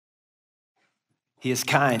He is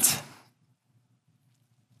kind.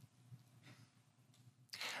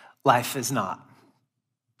 Life is not,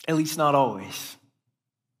 at least not always.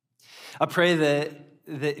 I pray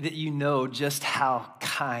that you know just how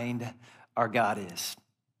kind our God is.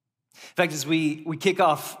 In fact, as we kick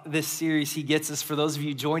off this series, He Gets Us, for those of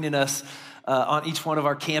you joining us on each one of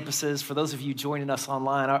our campuses, for those of you joining us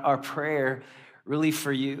online, our prayer really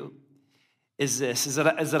for you is this, is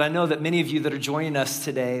that I know that many of you that are joining us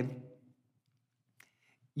today,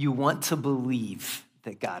 you want to believe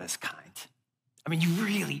that God is kind. I mean,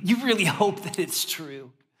 you really hope that it's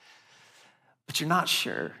true, but you're not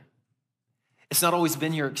sure. It's not always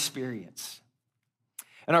been your experience.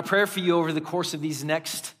 And our prayer for you over the course of these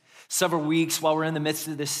next several weeks while we're in the midst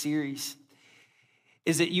of this series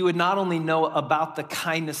is that you would not only know about the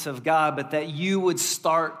kindness of God, but that you would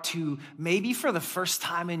start to, maybe for the first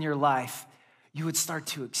time in your life, you would start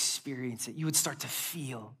to experience it. You would start to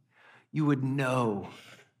feel. You would know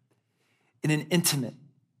in an intimate,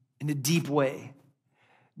 in a deep way,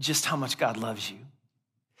 just how much God loves you,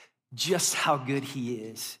 just how good He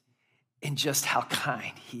is, and just how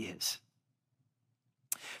kind He is.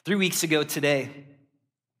 3 weeks ago today,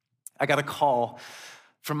 I got a call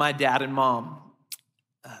from my dad and mom.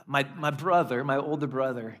 My brother, my older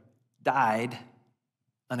brother, died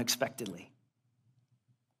unexpectedly.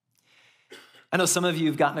 I know some of you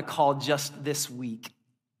have gotten a call just this week,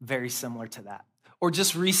 very similar to that, or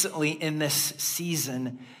just recently in this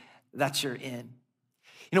season that you're in.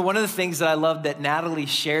 You know, one of the things that I love that Natalie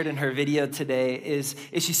shared in her video today is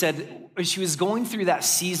she said she was going through that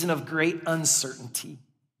season of great uncertainty.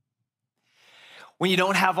 When you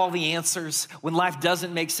don't have all the answers, when life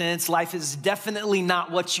doesn't make sense, life is definitely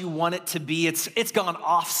not what you want it to be. It's gone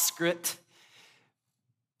off script.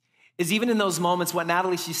 Is even in those moments, what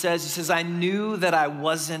Natalie, she says, I knew that I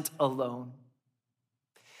wasn't alone.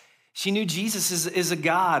 She knew Jesus is a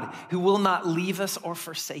God who will not leave us or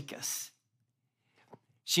forsake us.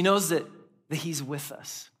 She knows that He's with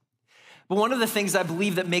us. But one of the things I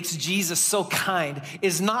believe that makes Jesus so kind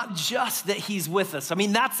is not just that He's with us. I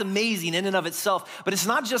mean, that's amazing in and of itself, but it's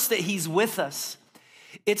not just that He's with us.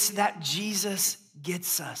 It's that Jesus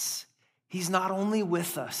gets us. He's not only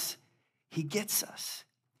with us, He gets us.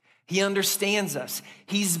 He understands us.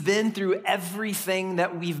 He's been through everything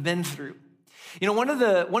that we've been through. You know, one of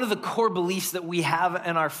the core beliefs that we have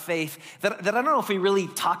in our faith that I don't know if we really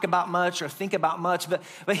talk about much or think about much, but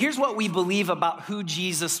here's what we believe about who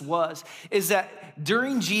Jesus was, is that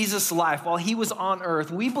during Jesus' life, while He was on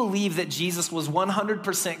earth, we believe that Jesus was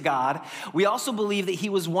 100% God. We also believe that He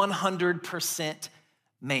was 100%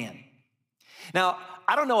 man. Now,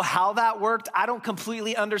 I don't know how that worked. I don't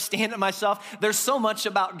completely understand it myself. There's so much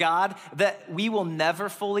about God that we will never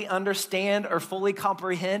fully understand or fully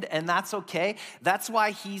comprehend, and that's okay. That's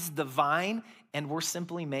why He's divine and we're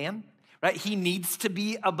simply man, right? He needs to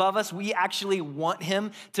be above us. We actually want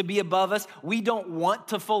Him to be above us. We don't want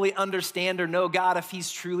to fully understand or know God if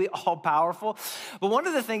He's truly all-powerful. But one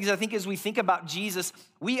of the things I think as we think about Jesus,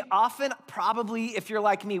 we often probably, if you're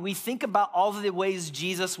like me, we think about all of the ways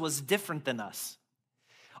Jesus was different than us.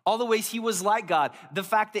 All the ways He was like God, the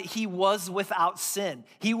fact that He was without sin.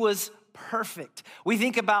 He was perfect. We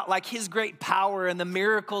think about like His great power and the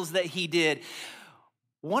miracles that He did.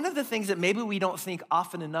 One of the things that maybe we don't think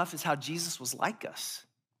often enough is how Jesus was like us.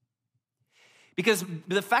 Because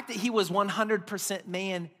the fact that He was 100%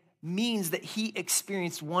 man means that He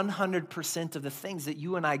experienced 100% of the things that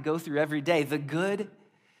you and I go through every day, the good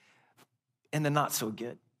and the not so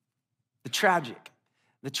good, the tragic,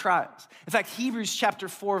 the trials. In fact, Hebrews chapter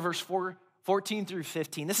 4, verse 14 through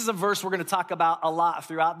 15. This is a verse we're going to talk about a lot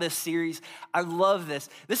throughout this series. I love this.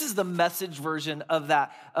 This is the Message version of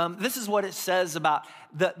that. This is what it says about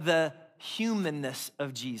the humanness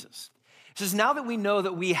of Jesus. It says, now that we know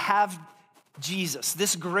that we have Jesus,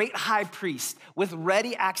 this great high priest with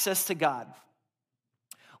ready access to God,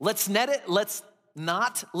 let's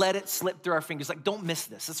not let it slip through our fingers. Like, don't miss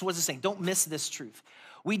this. That's what it's saying. Don't miss this truth.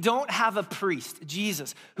 We don't have a priest,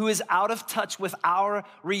 Jesus, who is out of touch with our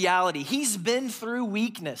reality. He's been through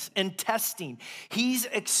weakness and testing. He's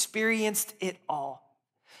experienced it all.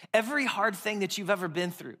 Every hard thing that you've ever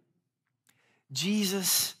been through,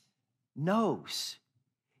 Jesus knows.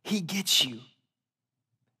 He gets you.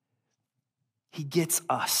 He gets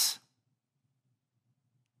us.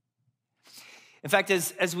 In fact,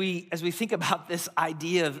 as we think about this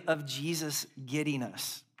idea of Jesus getting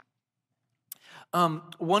us,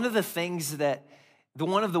 one of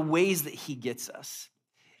the ways that He gets us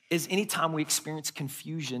is anytime we experience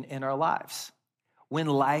confusion in our lives, when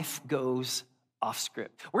life goes off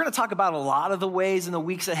script. We're going to talk about a lot of the ways in the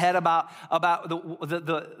weeks ahead about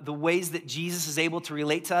the ways that Jesus is able to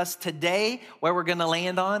relate to us. Today, where we're going to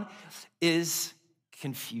land on is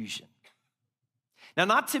confusion. Now,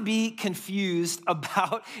 not to be confused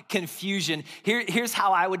about confusion, here's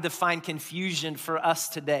how I would define confusion for us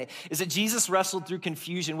today, is that Jesus wrestled through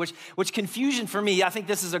confusion, which confusion for me, I think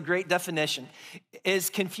this is a great definition, is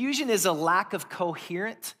confusion is a lack of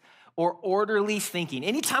coherent or orderly thinking.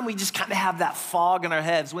 Anytime we just kind of have that fog in our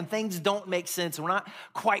heads, when things don't make sense, and we're not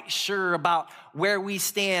quite sure about where we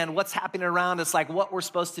stand, what's happening around us, like what we're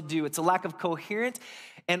supposed to do. It's a lack of coherent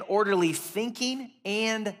and orderly thinking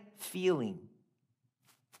and feeling.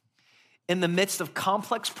 In the midst of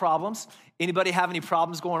complex problems, anybody have any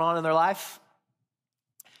problems going on in their life?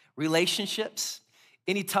 Relationships?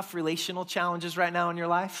 Any tough relational challenges right now in your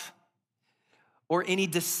life? Or any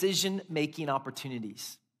decision-making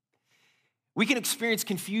opportunities? We can experience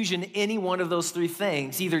confusion in any one of those three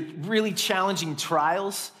things, either really challenging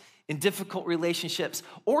trials in difficult relationships,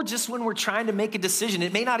 or just when we're trying to make a decision.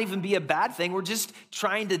 It may not even be a bad thing. We're just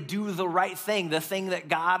trying to do the right thing, the thing that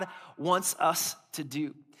God wants us to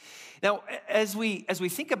do. Now, as we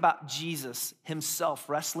think about Jesus himself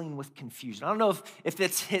wrestling with confusion, I don't know if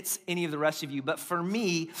this hits any of the rest of you, but for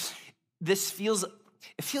me, it feels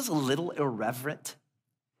a little irreverent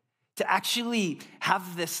to actually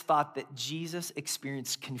have this thought that Jesus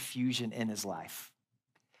experienced confusion in his life.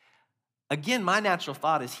 Again, my natural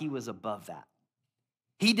thought is he was above that.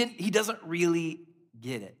 He doesn't really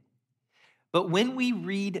get it. But when we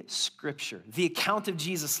read scripture, the account of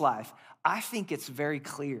Jesus' life, I think it's very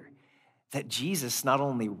clear that Jesus not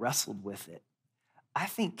only wrestled with it, I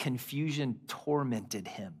think confusion tormented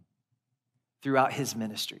him throughout his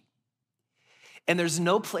ministry. And there's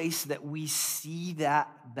no place that we see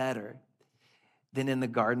that better than in the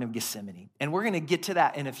Garden of Gethsemane. And we're gonna get to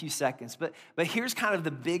that in a few seconds. But here's kind of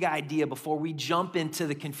the big idea before we jump into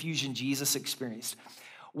the confusion Jesus experienced.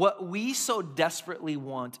 What we so desperately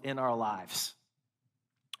want in our lives,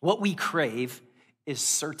 what we crave is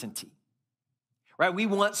certainty. Right? We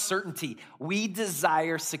want certainty. We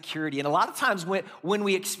desire security. And a lot of times when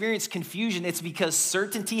we experience confusion, it's because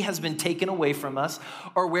certainty has been taken away from us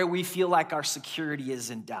or where we feel like our security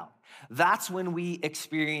is in doubt. That's when we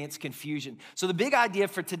experience confusion. So the big idea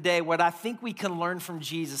for today, what I think we can learn from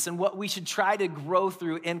Jesus and what we should try to grow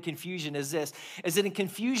through in confusion is this, is that in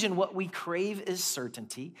confusion, what we crave is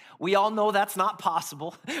certainty. We all know that's not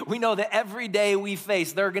possible. We know that every day we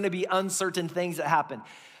face, there are going to be uncertain things that happen.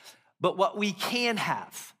 But what we can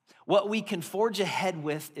have, what we can forge ahead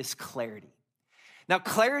with is clarity. Now,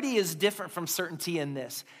 clarity is different from certainty in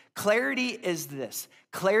this. Clarity is this.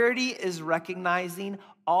 Clarity is recognizing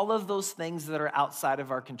all of those things that are outside of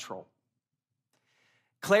our control.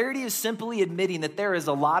 Clarity is simply admitting that there is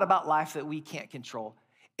a lot about life that we can't control,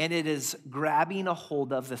 and it is grabbing a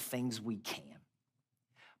hold of the things we can.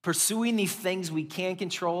 Pursuing the things we can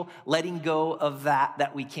control, letting go of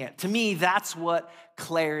that we can't. To me, that's what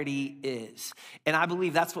clarity is. And I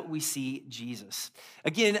believe that's what we see Jesus.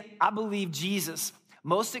 Again, I believe Jesus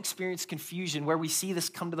most experienced confusion, where we see this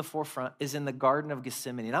come to the forefront, is in the Garden of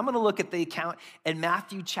Gethsemane. And I'm going to look at the account in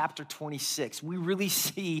Matthew chapter 26. We really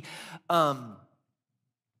see the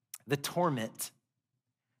torment,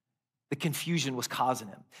 the confusion was causing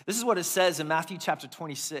him. This is what it says in Matthew chapter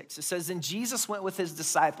 26. It says, "Then Jesus went with his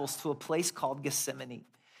disciples to a place called Gethsemane.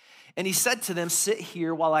 And he said to them, 'Sit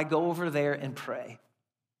here while I go over there and pray.'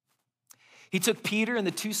 He took Peter and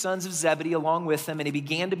the two sons of Zebedee along with him, and he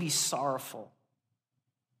began to be sorrowful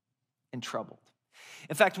and troubled."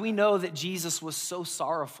 In fact, we know that Jesus was so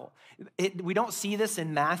sorrowful. We don't see this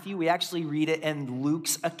in Matthew. We actually read it in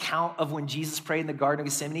Luke's account of when Jesus prayed in the Garden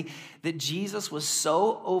of Gethsemane, that Jesus was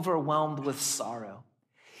so overwhelmed with sorrow.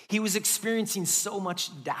 He was experiencing so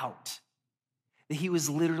much doubt that he was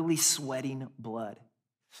literally sweating blood.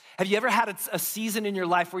 Have you ever had a season in your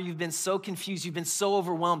life where you've been so confused, you've been so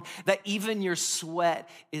overwhelmed that even your sweat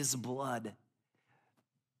is blood?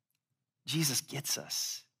 Jesus gets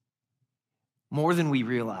us more than we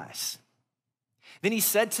realize. Then he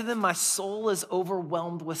said to them, "My soul is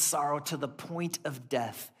overwhelmed with sorrow to the point of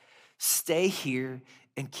death. Stay here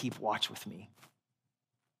and keep watch with me."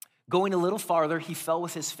 Going a little farther, he fell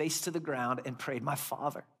with his face to the ground and prayed, "My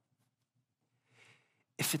Father,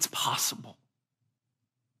 if it's possible,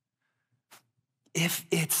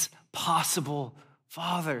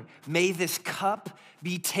 Father, may this cup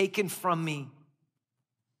be taken from me.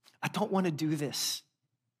 I don't want to do this."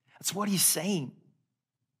 That's what he's saying.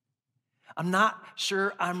 I'm not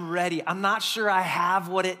sure I'm ready. I'm not sure I have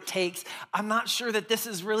what it takes. I'm not sure that is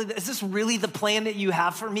this really the plan that you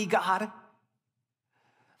have for me, God?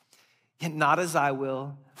 Yet not as I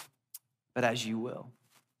will, but as you will.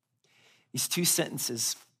 These two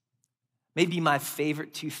sentences may be my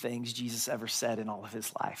favorite two things Jesus ever said in all of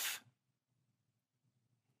his life.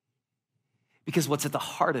 Because what's at the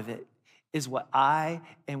heart of it is what I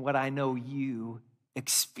and what I know you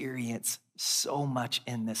experience so much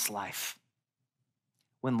in this life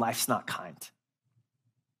when life's not kind.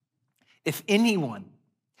 If anyone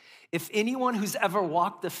who's ever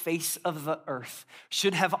walked the face of the earth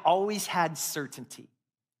should have always had certainty,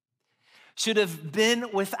 should have been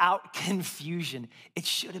without confusion, it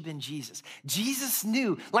should have been Jesus. Jesus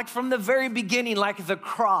knew, like from the very beginning, like the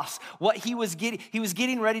cross, what he was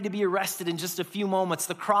getting ready to be arrested in just a few moments.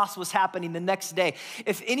 The cross was happening the next day.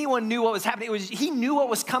 If anyone knew what was happening, he knew what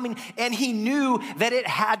was coming, and he knew that it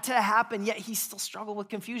had to happen, yet he still struggled with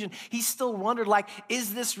confusion. He still wondered, like,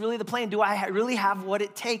 is this really the plan? Do I really have what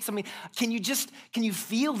it takes? I mean, can you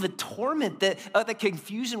feel the torment that the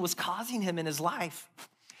confusion was causing him in his life?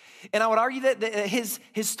 And I would argue that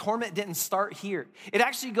his torment didn't start here. It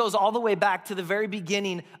actually goes all the way back to the very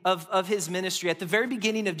beginning of his ministry. At the very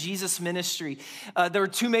beginning of Jesus' ministry, there were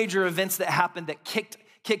two major events that happened that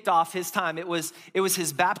kicked off his time. It was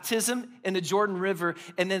his baptism in the Jordan River,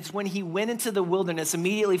 and then it's when he went into the wilderness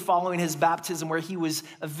immediately following his baptism, where he was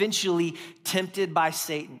eventually tempted by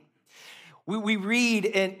Satan. We read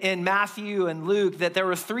in Matthew and Luke that there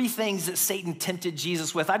were three things that Satan tempted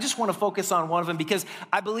Jesus with. I just want to focus on one of them because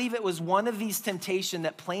I believe it was one of these temptations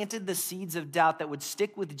that planted the seeds of doubt that would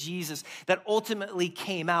stick with Jesus that ultimately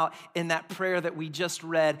came out in that prayer that we just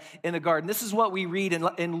read in the garden. This is what we read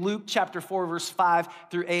in Luke chapter 4, verse 5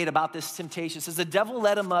 through 8 about this temptation. It says, the devil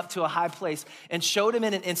led him up to a high place and showed him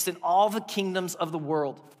in an instant all the kingdoms of the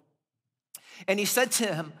world. And he said to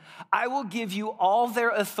him, I will give you all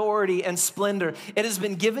their authority and splendor. It has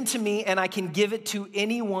been given to me, and I can give it to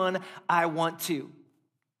anyone I want to.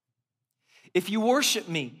 If you worship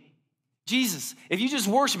me, Jesus, if you just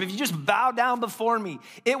worship, if you just bow down before me,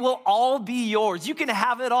 it will all be yours. You can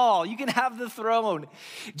have it all. You can have the throne.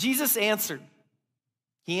 Jesus answered.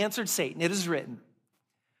 He answered Satan, it is written,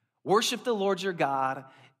 worship the Lord your God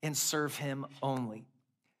and serve him only.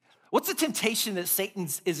 What's the temptation that Satan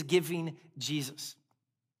is giving Jesus?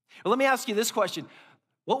 Well, let me ask you this question.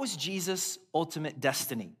 What was Jesus' ultimate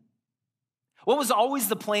destiny? What was always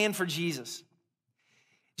the plan for Jesus?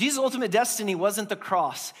 Jesus' ultimate destiny wasn't the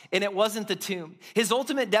cross, and it wasn't the tomb. His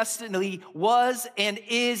ultimate destiny was and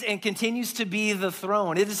is and continues to be the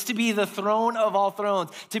throne. It is to be the throne of all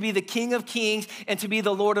thrones, to be the King of kings, and to be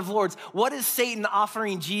the Lord of lords. What is Satan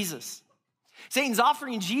offering Jesus? Satan's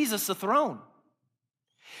offering Jesus a throne.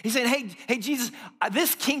 He's saying, hey, Jesus,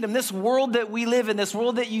 this kingdom, this world that we live in, this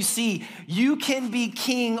world that you see, you can be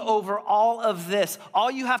king over all of this. All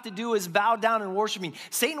you have to do is bow down and worship me.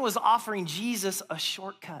 Satan was offering Jesus a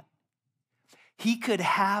shortcut. He could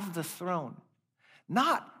have the throne,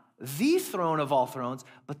 not the throne of all thrones,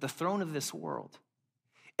 but the throne of this world.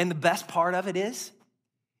 And the best part of it is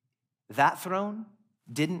that throne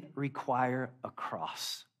didn't require a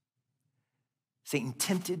cross. Satan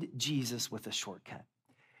tempted Jesus with a shortcut.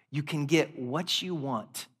 You can get what you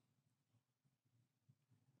want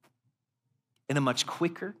in a much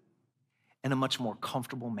quicker and a much more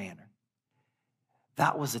comfortable manner.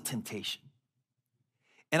 That was a temptation.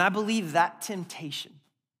 And I believe that temptation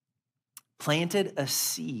planted a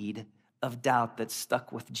seed of doubt that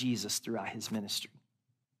stuck with Jesus throughout his ministry.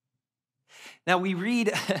 Now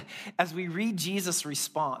as we read Jesus'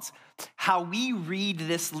 response, how we read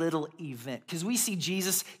this little event, because we see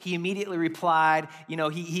Jesus, he immediately replied,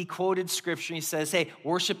 he quoted scripture, he says, hey,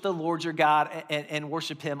 worship the Lord your God and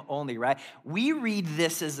worship him only, right? We read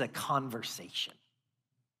this as a conversation.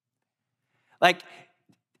 Like,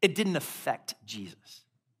 it didn't affect Jesus.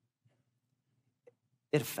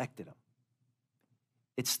 It affected him.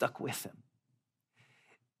 It stuck with him.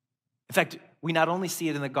 In fact, we not only see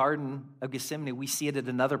it in the Garden of Gethsemane, we see it at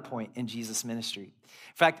another point in Jesus' ministry.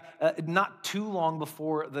 In fact, not too long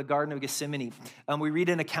before the Garden of Gethsemane, we read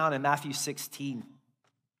an account in Matthew 16.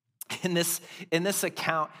 In this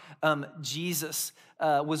account, Jesus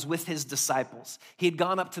was with his disciples. He had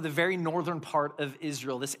gone up to the very northern part of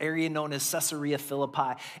Israel, this area known as Caesarea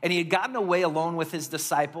Philippi, and he had gotten away alone with his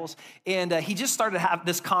disciples, and he just started to have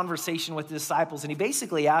this conversation with the disciples, and he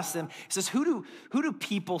basically asked them, he says, who do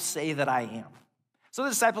people say that I am? So the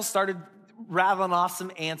disciples started rattling off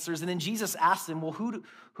some answers, and then Jesus asked them, well, who do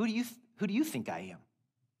you think I am?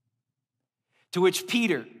 To which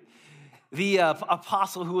Peter, the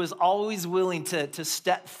apostle who was always willing to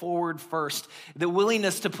step forward first, the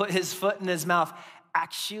willingness to put his foot in his mouth,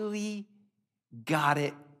 actually got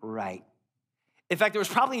it right. In fact, there was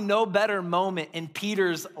probably no better moment in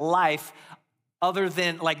Peter's life other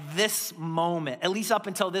than like this moment, at least up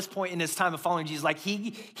until this point in his time of following Jesus. Like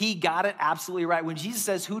he got it absolutely right. When Jesus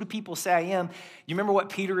says, "Who do people say I am?" You remember what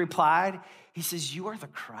Peter replied? He says, "You are the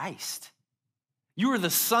Christ. You are the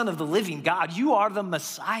Son of the living God. You are the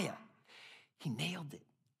Messiah." He nailed it.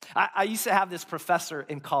 I used to have this professor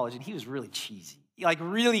in college, and he was really cheesy. Like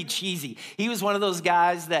really cheesy. He was one of those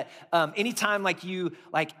guys that anytime like you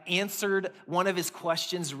like answered one of his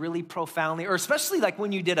questions really profoundly, or especially like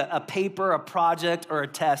when you did a paper, a project, or a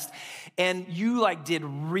test, and you like did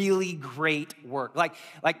really great work, like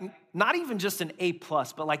not even just an A+,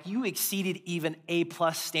 but like you exceeded even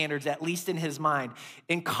A+ standards, at least in his mind.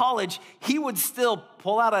 In college, he would still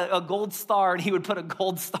pull out a gold star and he would put a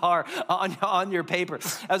gold star on your paper.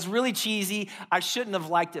 That was really cheesy. I shouldn't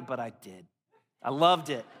have liked it, but I did. I loved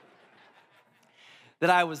it. That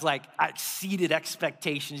I was like, I exceeded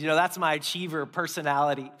expectations. You know, that's my achiever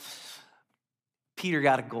personality. Peter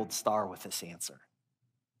got a gold star with this answer.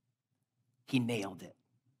 He nailed it.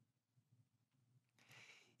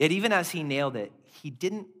 Yet even as he nailed it, he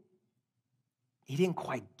didn't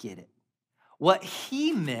quite get it. What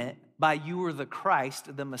he meant by "you were the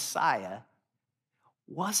Christ," the Messiah,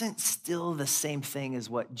 wasn't still the same thing as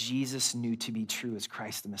what Jesus knew to be true as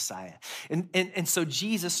Christ the Messiah. And so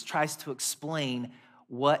Jesus tries to explain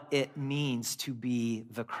what it means to be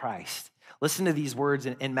the Christ. Listen to these words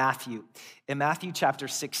in Matthew. In Matthew chapter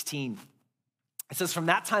 16, it says, "From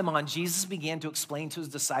that time on, Jesus began to explain to his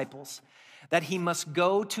disciples that he must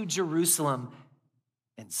go to Jerusalem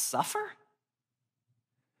and suffer."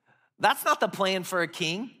 That's not the plan for a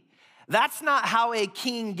king. That's not how a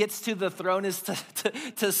king gets to the throne, is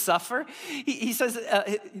to suffer. He says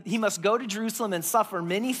he must go to Jerusalem and suffer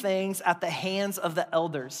many things at the hands of the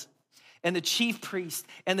elders and the chief priests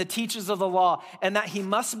and the teachers of the law, and that he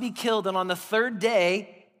must be killed and on the third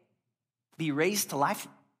day be raised to life.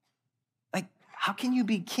 Like, how can you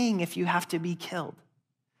be king if you have to be killed?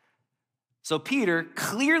 So Peter,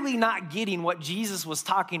 clearly not getting what Jesus was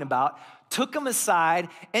talking about, took him aside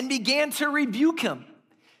and began to rebuke him.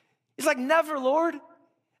 He's like, "Never, Lord.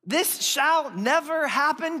 This shall never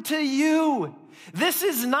happen to you. This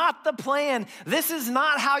is not the plan. This is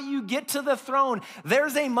not how you get to the throne.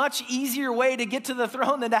 There's a much easier way to get to the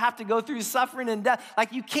throne than to have to go through suffering and death.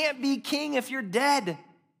 Like, you can't be king if you're dead."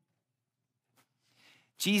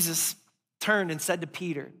 Jesus turned and said to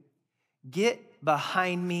Peter, "Get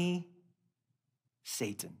behind me,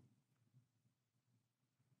 Satan."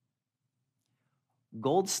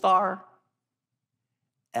 Gold star,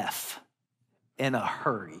 F, in a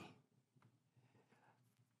hurry.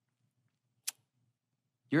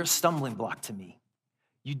 You're a stumbling block to me.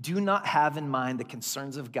 You do not have in mind the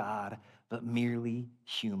concerns of God, but merely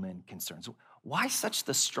human concerns. Why such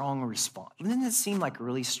the strong response? Didn't it seem like a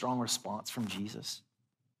really strong response from Jesus?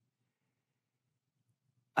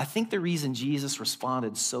 I think the reason Jesus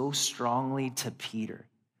responded so strongly to Peter,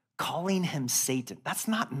 calling him Satan, that's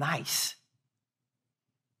not nice.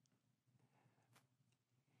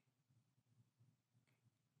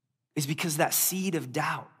 Is because that seed of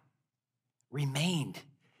doubt remained.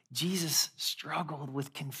 Jesus struggled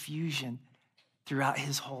with confusion throughout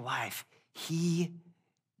his whole life. He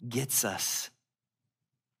gets us.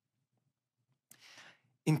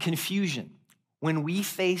 In confusion, when we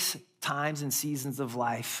face times and seasons of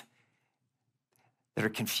life that are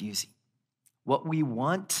confusing, what we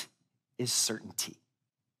want is certainty.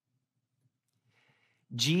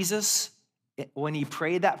 Jesus, when he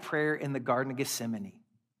prayed that prayer in the Garden of Gethsemane,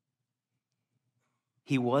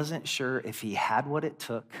 he wasn't sure if he had what it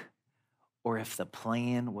took or if the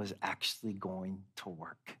plan was actually going to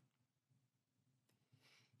work.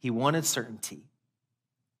 He wanted certainty.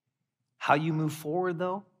 How you move forward,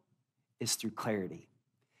 though, is through clarity.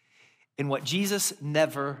 And what Jesus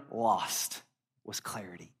never lost was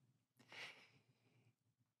clarity.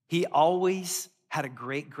 He always had a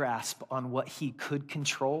great grasp on what he could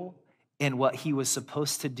control and what he was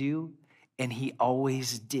supposed to do, and he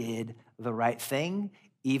always did the right thing,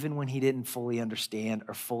 even when he didn't fully understand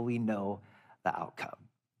or fully know the outcome.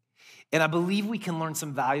 And I believe we can learn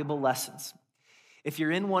some valuable lessons. If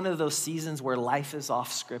you're in one of those seasons where life is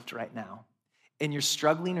off script right now, and you're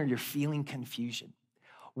struggling or you're feeling confusion,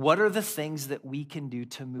 what are the things that we can do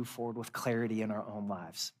to move forward with clarity in our own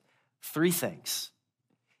lives? 3 things.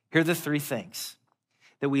 Here are the 3 things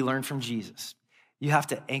that we learn from Jesus. You have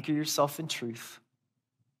to anchor yourself in truth.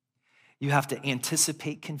 You have to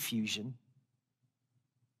anticipate confusion,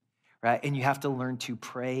 right? And you have to learn to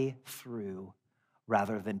pray through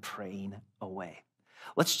rather than praying away.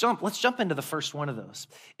 Let's jump into the first one of those,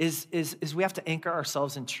 is we have to anchor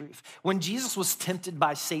ourselves in truth. When Jesus was tempted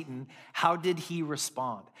by Satan, how did he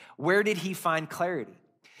respond? Where did he find clarity?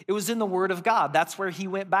 It was in the Word of God. That's where he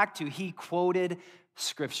went back to. He quoted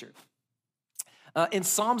Scripture. In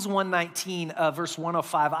Psalms 119, verse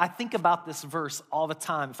 105, I think about this verse all the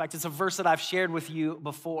time. In fact, it's a verse that I've shared with you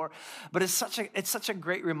before, but it's such a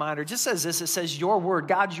great reminder. It just says this, it says, your word,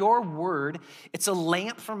 God, your word, it's a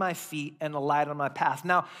lamp for my feet and a light on my path.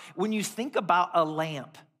 Now, when you think about a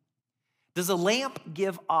lamp, does a lamp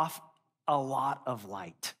give off a lot of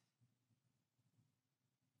light?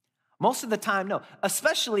 Most of the time, no,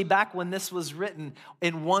 especially back when this was written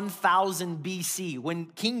in 1000 BC. When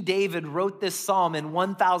King David wrote this psalm in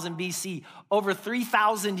 1000 BC, over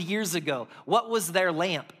 3,000 years ago, what was their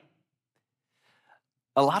lamp?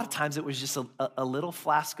 A lot of times it was just a little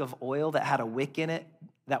flask of oil that had a wick in it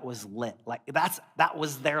that was lit. Like that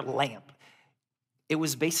was their lamp. It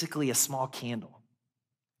was basically a small candle.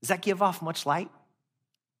 Does that give off much light?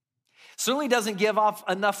 Certainly doesn't give off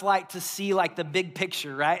enough light to see like the big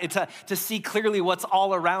picture, right? To see clearly what's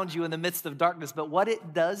all around you in the midst of darkness. But what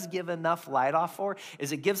it does give enough light off for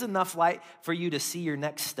is it gives enough light for you to see your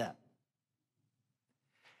next step.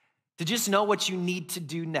 To just know what you need to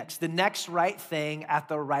do next. The next right thing at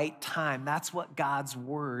the right time. That's what God's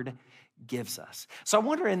word gives us. So I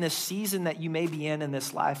wonder in this season that you may be in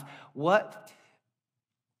this life, what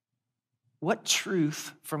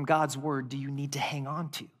truth from God's word do you need to hang on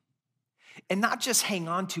to? And not just hang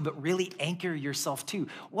on to, but really anchor yourself to.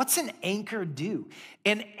 What's an anchor do?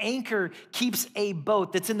 An anchor keeps a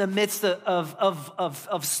boat that's in the midst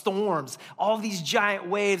of storms, all these giant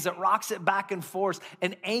waves that rocks it back and forth.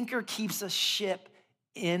 An anchor keeps a ship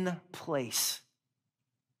in place.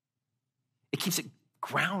 It keeps it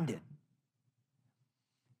grounded.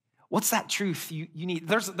 What's that truth you need?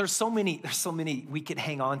 There's so many we could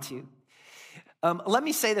hang on to. Let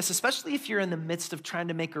me say this, especially if you're in the midst of trying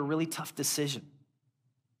to make a really tough decision.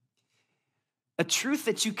 A truth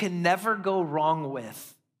that you can never go wrong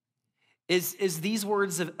with is these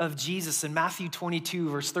words of Jesus in Matthew 22,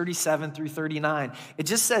 verse 37 through 39. It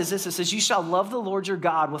just says this, it says, you shall love the Lord your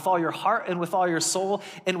God with all your heart and with all your soul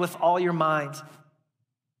and with all your mind.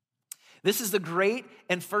 This is the great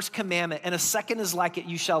and first commandment, and a second is like it,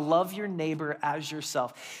 you shall love your neighbor as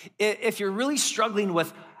yourself. If you're really struggling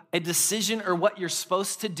with a decision or what you're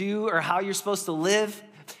supposed to do or how you're supposed to live,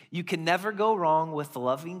 you can never go wrong with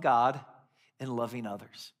loving God and loving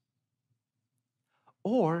others.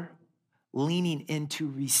 Or leaning in to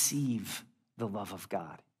receive the love of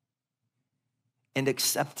God and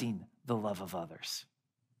accepting the love of others.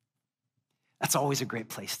 That's always a great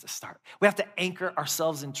place to start. We have to anchor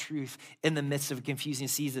ourselves in truth in the midst of a confusing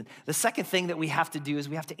season. The second thing that we have to do is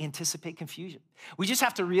we have to anticipate confusion. We just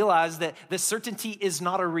have to realize that the certainty is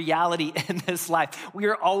not a reality in this life. We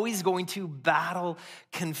are always going to battle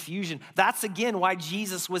confusion. That's again why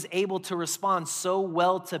Jesus was able to respond so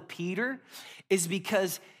well to Peter, is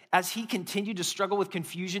because as he continued to struggle with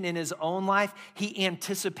confusion in his own life, he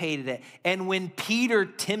anticipated it. And when Peter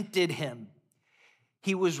tempted him,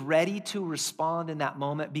 he was ready to respond in that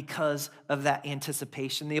moment because of that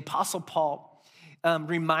anticipation. The Apostle Paul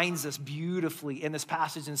reminds us beautifully in this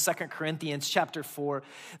passage in 2 Corinthians chapter 4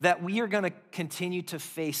 that we are going to continue to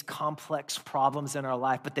face complex problems in our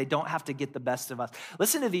life, but they don't have to get the best of us.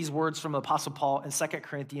 Listen to these words from Apostle Paul in 2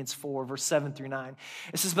 Corinthians 4, verse 7 through 9.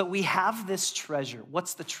 It says, but we have this treasure.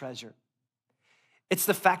 What's the treasure? It's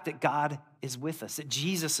the fact that God is with us, that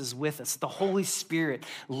Jesus is with us. The Holy Spirit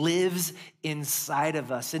lives inside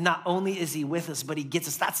of us. And not only is he with us, but he gets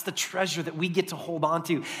us. That's the treasure that we get to hold on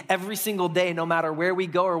to every single day, no matter where we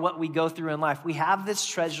go or what we go through in life. We have this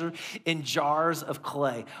treasure in jars of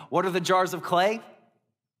clay. What are the jars of clay?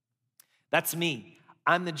 That's me.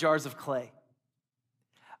 I'm the jars of clay.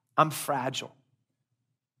 I'm fragile.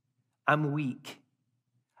 I'm weak.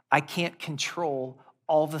 I can't control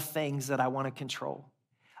all the things that I want to control.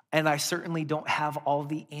 And I certainly don't have all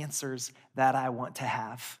the answers that I want to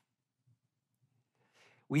have.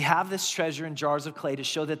 We have this treasure in jars of clay to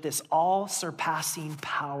show that this all-surpassing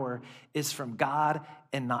power is from God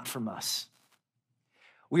and not from us.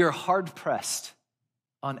 We are hard-pressed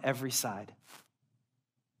on every side,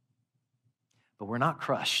 but we're not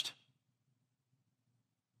crushed.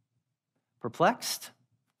 Perplexed?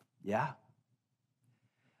 Yeah.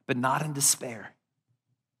 But not in despair.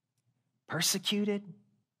 Persecuted,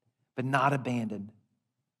 but not abandoned.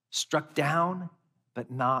 Struck down, but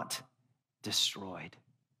not destroyed.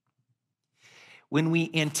 When we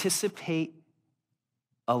anticipate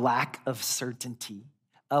a lack of certainty,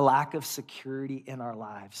 a lack of security in our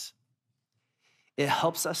lives, it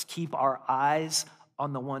helps us keep our eyes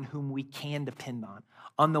on the one whom we can depend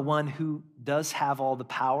on the one who does have all the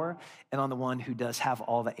power, and on the one who does have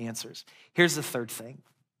all the answers. Here's the third thing,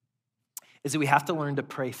 is that we have to learn to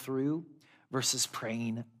pray through versus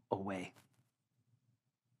praying away.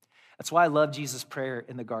 That's why I love Jesus' prayer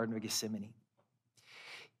in the Garden of Gethsemane.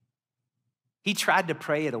 He tried to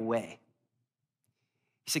pray it away.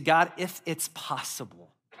 He said, God, if it's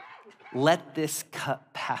possible, let this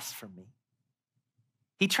cup pass from me.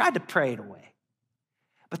 He tried to pray it away,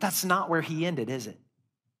 but that's not where he ended, is it?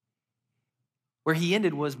 Where he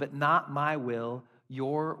ended was, but not my will,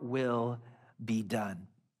 your will be done.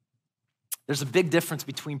 There's a big difference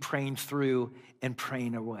between praying through and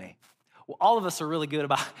praying away. Well, all of us are really good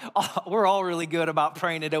about, we're all really good about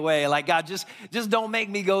praying it away. Like, God, just don't make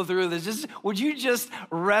me go through this. Would you just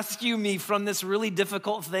rescue me from this really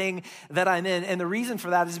difficult thing that I'm in? And the reason for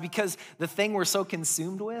that is because the thing we're so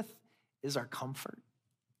consumed with is our comfort.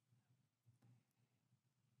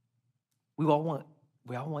 We all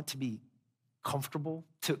want to be comfortable,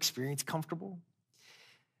 to experience comfortable.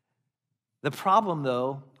 The problem,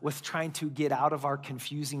 though, with trying to get out of our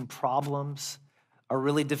confusing problems, our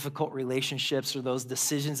really difficult relationships, or those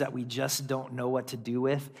decisions that we just don't know what to do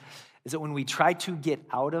with, is that when we try to get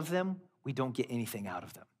out of them, we don't get anything out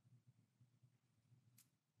of them.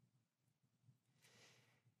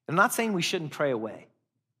 I'm not saying we shouldn't pray away.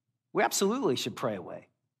 We absolutely should pray away.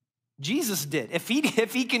 Jesus did. If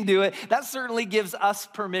he can do it, that certainly gives us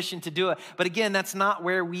permission to do it. But again, that's not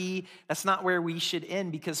where we should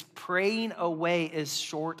end, because praying away is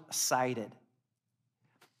short-sighted.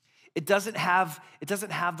 It doesn't have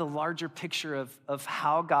the larger picture of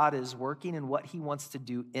how God is working and what he wants to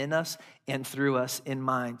do in us and through us in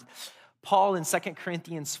mind. Paul in 2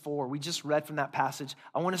 Corinthians 4, we just read from that passage.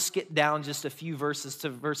 I want to skip down just a few verses to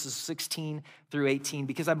verses 16 through 18,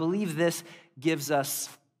 because I believe this gives us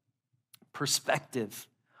perspective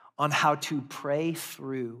on how to pray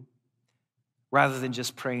through rather than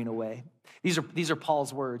just praying away. These are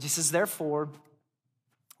Paul's words. He says, therefore,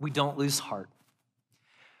 we don't lose heart.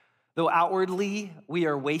 Though outwardly we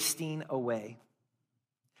are wasting away.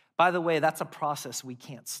 By the way, that's a process we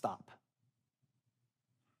can't stop.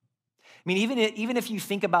 I mean, even if you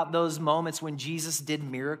think about those moments when Jesus did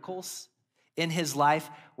miracles in his life,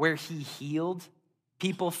 where he healed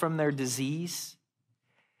people from their disease,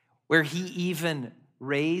 where he even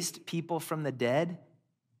raised people from the dead,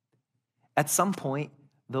 at some point,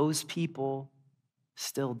 those people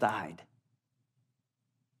still died.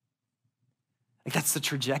 Like, that's the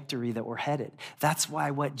trajectory that we're headed. That's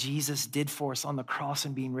why what Jesus did for us on the cross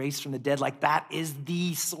and being raised from the dead, like, that is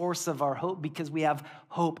the source of our hope, because we have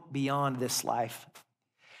hope beyond this life.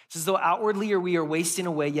 It says, though outwardly we are wasting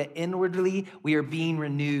away, yet inwardly we are being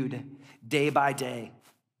renewed day by day.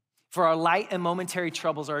 For our light and momentary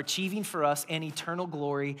troubles are achieving for us an eternal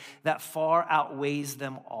glory that far outweighs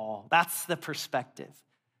them all. That's the perspective.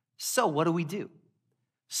 So what do?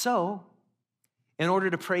 So, in order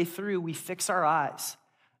to pray through, we fix our eyes,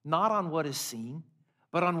 not on what is seen,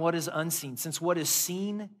 but on what is unseen, since what is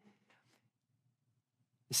seen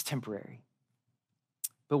is temporary,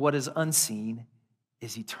 but what is unseen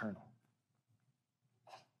is eternal.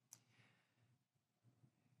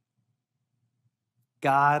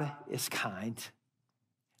 God is kind.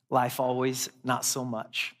 Life always not so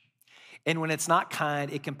much. And when it's not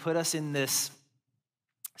kind, it can put us in this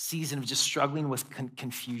season of just struggling with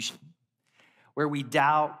confusion, where we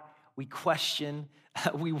doubt, we question,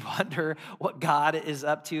 we wonder what God is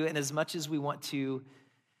up to. And as much as we want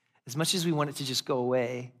it to just go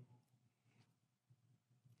away,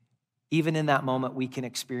 even in that moment, we can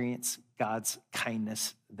experience God's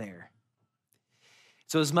kindness there.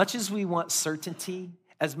 So as much as we want certainty,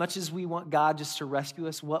 as much as we want God just to rescue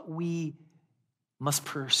us, what we must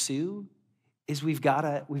pursue is we've got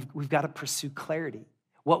to pursue clarity,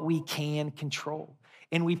 what we can control.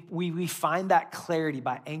 And we find that clarity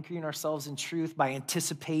by anchoring ourselves in truth, by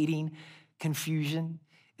anticipating confusion,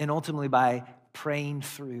 and ultimately by praying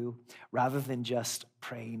through rather than just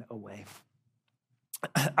praying away.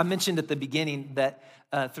 I mentioned at the beginning that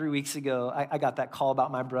 3 weeks ago, I got that call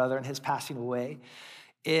about my brother and his passing away.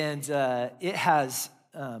 And it has,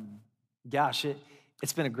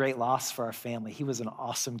 it's been a great loss for our family. He was an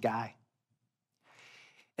awesome guy.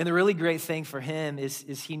 And the really great thing for him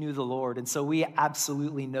is he knew the Lord. And so we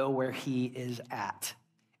absolutely know where he is at.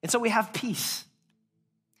 And so we have peace.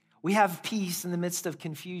 We have peace in the midst of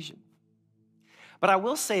confusion. But I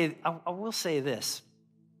will say this,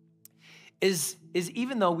 is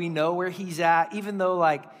even though we know where he's at, even though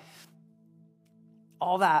like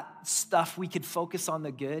all that stuff, we could focus on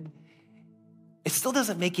the good, it still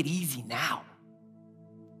doesn't make it easy now.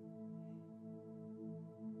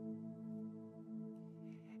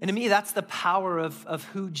 And to me, that's the power of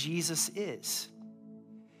who Jesus is.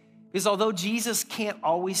 Because although Jesus can't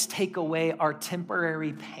always take away our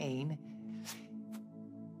temporary pain,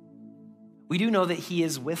 we do know that he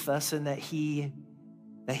is with us and that he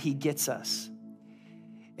gets us.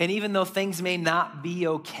 And even though things may not be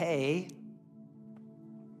okay,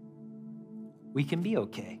 we can be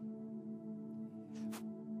okay.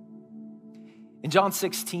 In John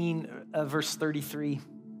 16, verse 33,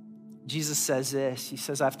 Jesus says this. He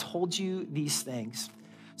says, I've told you these things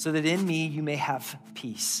so that in me you may have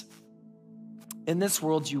peace. In this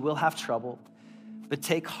world you will have trouble, but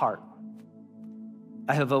take heart.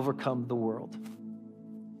 I have overcome the world.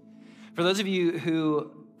 For those of you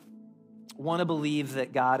who want to believe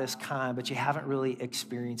that God is kind, but you haven't really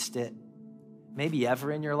experienced it, maybe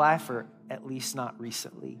ever in your life, or at least not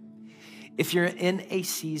recently. If you're in a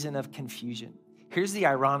season of confusion, here's the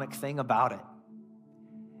ironic thing about it,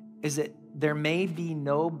 is that there may be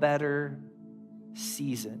no better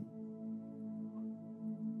season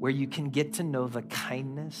where you can get to know the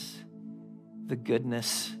kindness, the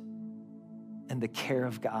goodness, and the care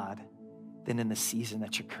of God than in the season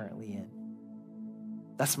that you're currently in.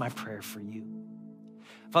 That's my prayer for you.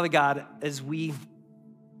 Father God, as we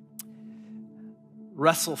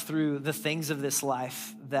wrestle through the things of this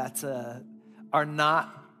life that are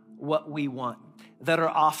not what we want, that are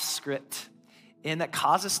off script, and that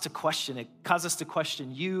cause us to question it, cause us to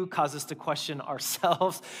question you, cause us to question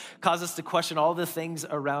ourselves, cause us to question all the things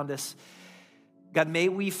around us. God, may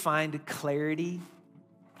we find clarity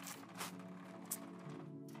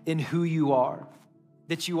in who you are,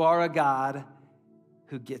 that you are a God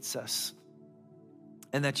who gets us,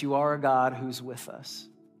 and that you are a God who's with us.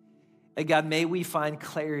 And God, may we find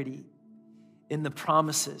clarity in the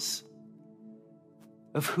promises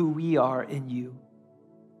of who we are in you.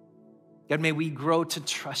 God, may we grow to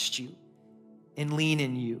trust you and lean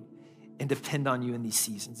in you and depend on you in these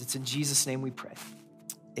seasons. It's in Jesus' name we pray.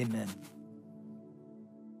 Amen.